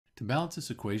To balance this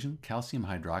equation, calcium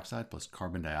hydroxide plus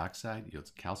carbon dioxide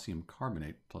yields calcium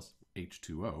carbonate plus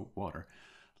H2O, water.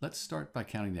 Let's start by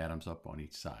counting the atoms up on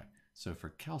each side. So for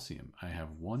calcium, I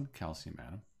have one calcium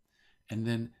atom, and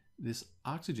then this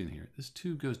oxygen here, this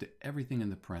 2 goes to everything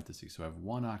in the parentheses. So I have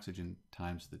 1 oxygen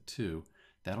times the 2.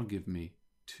 That'll give me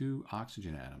 2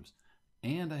 oxygen atoms.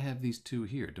 And I have these 2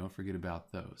 here. Don't forget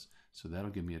about those. So that'll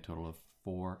give me a total of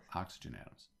 4 oxygen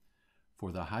atoms.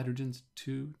 For the hydrogens,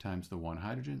 2 times the 1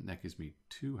 hydrogen, that gives me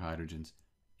 2 hydrogens,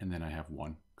 and then I have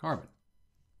 1 carbon.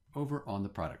 Over on the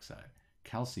product side,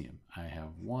 calcium, I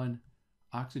have 1,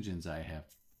 oxygens, I have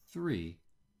 3,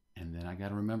 and then I got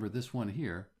to remember this one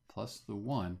here, plus the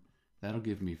 1, that'll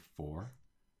give me 4.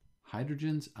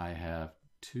 Hydrogens, I have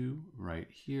 2 right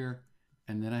here,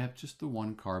 and then I have just the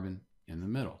 1 carbon in the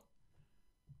middle.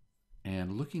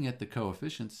 And looking at the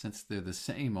coefficients, since they're the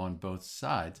same on both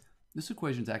sides, this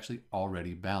equation is actually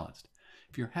already balanced.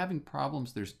 If you're having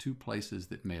problems, there's 2 places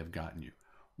that may have gotten you.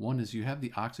 One is you have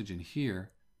the oxygen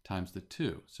here times the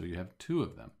 2, so you have 2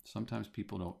 of them. Sometimes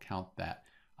people don't count that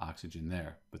oxygen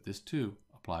there, but this 2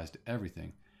 applies to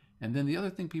everything. And then the other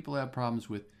thing people have problems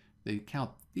with, they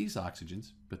count these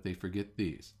oxygens, but they forget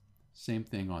these. Same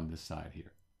thing on this side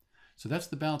here. So that's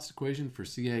the balanced equation for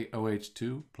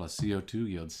CaOH2 plus CO2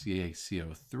 yields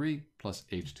CaCO3 plus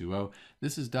H2O.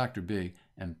 This is Dr. B,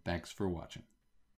 and thanks for watching.